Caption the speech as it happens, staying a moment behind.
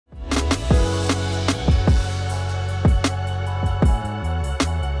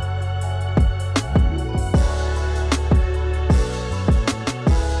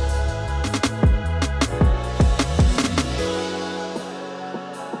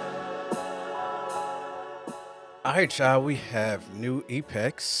All right, y'all. We have new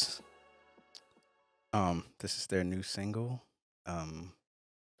EPEX. This is their new single. I'm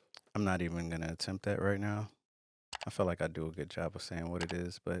not even gonna attempt that right now. I feel like I do a good job of saying what it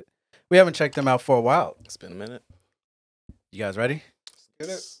is, but we haven't checked them out for a while. It's been a minute. You guys ready? Get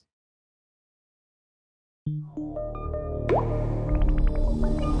it?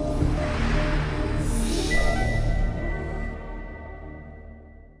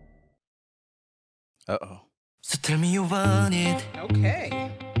 Uh-oh. So tell me you want it. Okay.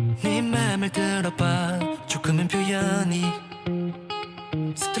 네 맘을 들어봐. 조금은 표현이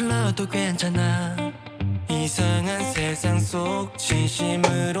서툴러도 괜찮아. 이상한 세상 속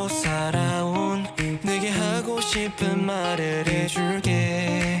진심으로 살아온 내게 하고 싶은 말을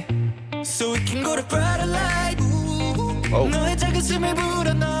해줄게. So we can go to brighter light. 너의 작은 숨을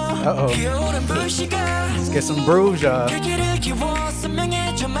불어넣어. 피어오른 불씨가 Let's get some brews, y'all. 그 길을 키워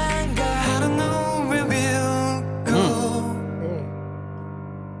선명해져만 가. I don't know where we'll go,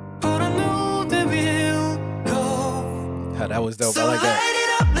 but I know that we'll go. That was dope. I So like that. light it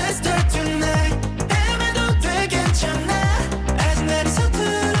up, let's start tonight. 헤매도 돼 괜찮아. 아직 나를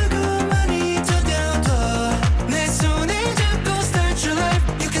서투르고 많이 더뎌둬. 내 손을 잡고 start your life.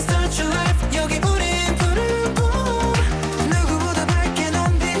 You can start your life. 여기 우린 푸른 봄. 누구보다 밝게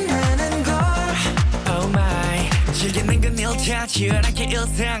넌 빛나는 걸. Oh my. 즐기는 건 일타 치열하게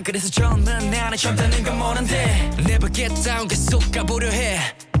일상. 그래서 좋은 나는 쉽다는 건 모른대. Never get down 계속 가보려 해.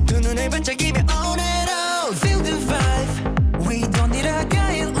 두 눈을 반짝이며 on and on. Feel the vibe. We don't need a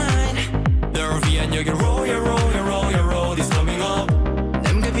guideline. 널 위한 여기 roll, roll, roll, roll is coming up.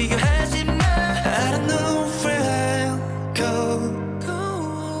 남과 비교하지 마. I don't know where I'll go.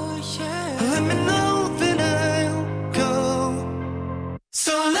 Let me know that I'll go.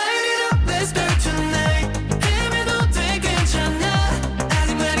 So light it up, let's start tonight. 헤매도 돼 괜찮아.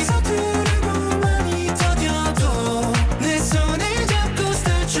 아직 많이 서투르고 많이 더뎌도 내 손을 잡고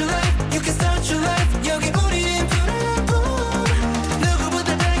start your life. You can start your life. 여기 우린 푸른 봄.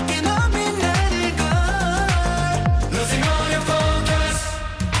 누구보다 밝게 넌 빛나는 걸. Losing all your focus.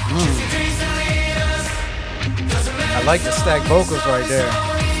 Choosing dreams that lead us. Doesn't matter. I like the stack vocals right there.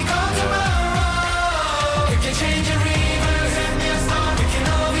 We can change the rivers and the storm. We can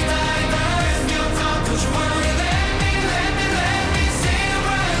all be diverse. You'll talk, don't you worry. Let me see a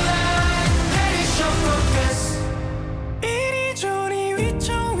bright light. Let it show focus. 이리저리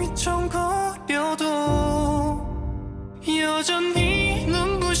위청위청거려도 여전히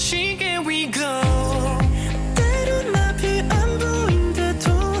눈부시게 we go. 때론 앞이 안 보인데도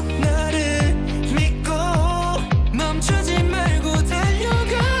나를 믿고 멈추지 말고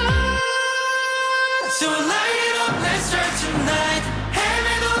달려가. So light it up, let's start tonight.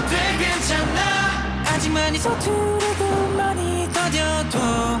 헤매도 돼 괜찮아. 아직 많이 서투르고 많이 더뎌도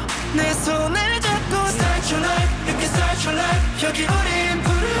내 손을 잡고 start your life. You can start your life. 여기 우린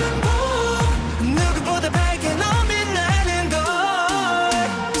푸른 봄. 누구보다 밝게 넌 빛나는 걸.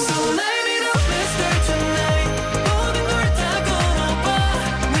 So light it up, let's start tonight. 모든 걸 다 걸어봐.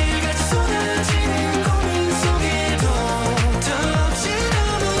 매일같이 쏟아지는 고민 속에도 더없이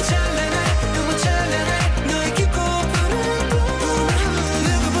너무 찬란해. 너무 찬란해. 너의 깊고 푸른 봄.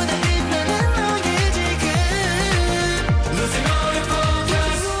 누구보다 빛나는 너의 지금. Losing all your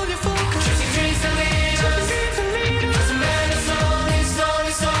focus. Choosing dreams that lead us. Doesn't matter.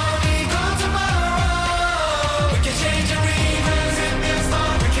 Slowly go tomorrow. We can change the rivers and the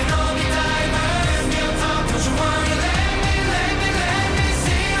storm. We can all be diverse. We'll talk, don't you worry. Let me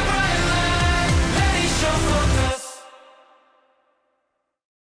see a bright light. Let it show focus.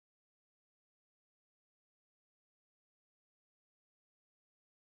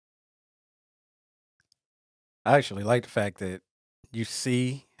 I actually like the fact that you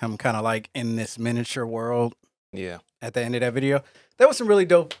see him kind of like in this miniature world Yeah. at the end of that video. There was some really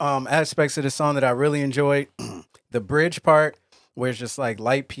dope aspects of the song that I really enjoyed. The bridge part, where it's just like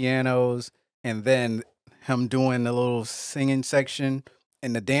light pianos, and then him doing the little singing section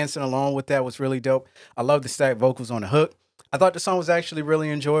and the dancing along with that was really dope. I love the stack vocals on the hook. I thought the song was actually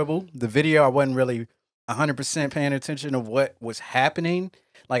really enjoyable. The video, I wasn't really 100% paying attention to what was happening.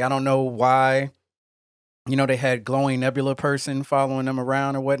 Like, I don't know why, you know, they had glowing nebula person following them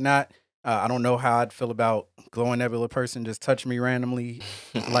around or whatnot. I don't know how I'd feel about glowing nebula person just touch me randomly.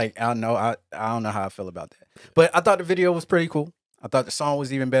 Like, I don't know how I feel about that. But I thought the video was pretty cool. I thought the song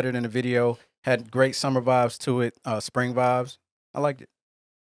was even better than the video. Had great summer vibes to it, spring vibes. I liked it.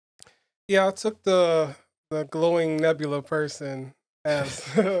 Yeah, I took the glowing nebula person as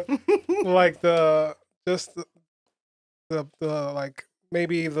like the like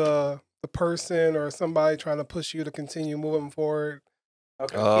maybe the person or somebody trying to push you to continue moving forward.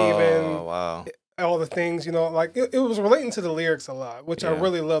 Okay. Oh, Even wow. all the things, you know, like it was relating to the lyrics a lot, which I Yeah.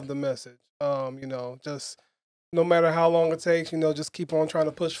 really love the message. You know, just no matter how long it takes, you know, just keep on trying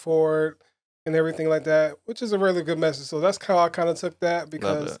to push forward and everything like that, which is a really good message. So that's how I kind of took that,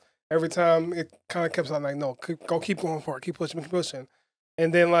 because that. every time it kind of kept on like, no, keep going for it, keep pushing, keep pushing.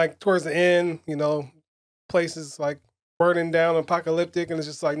 And then like towards the end, you know, places like burning down, apocalyptic, and it's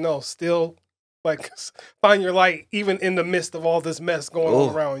just like, no, still like find your light even in the midst of all this mess going on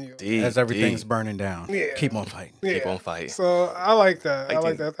Ooh, around you. deep, As everything's deep. burning down. Yeah. Keep on fighting. Yeah. Keep on fighting. So I like that. I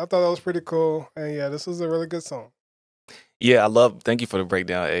like 19. that. I thought that was pretty cool. And yeah, this was a really good song. Yeah, thank you for the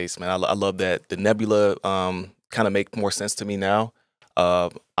breakdown, Ace, man. I love that. The Nebula kind of make more sense to me now.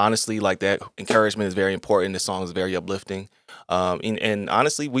 Honestly, like that encouragement is very important. The song is very uplifting. And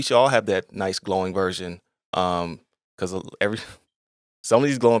honestly, we should all have that nice glowing version. Because some of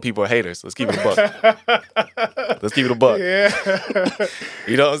these glowing people are haters. Let's keep it a buck. Let's keep it a buck. Yeah.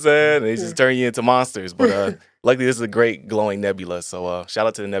 You know what I'm saying? They just turn you into monsters. But luckily, this is a great glowing nebula. So shout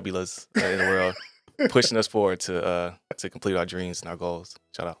out to the nebulas in the world, pushing us forward to complete our dreams and our goals.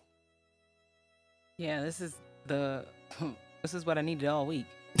 Shout out. Yeah, this is what I needed all week.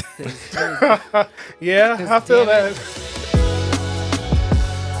 'Cause Yeah, I feel that.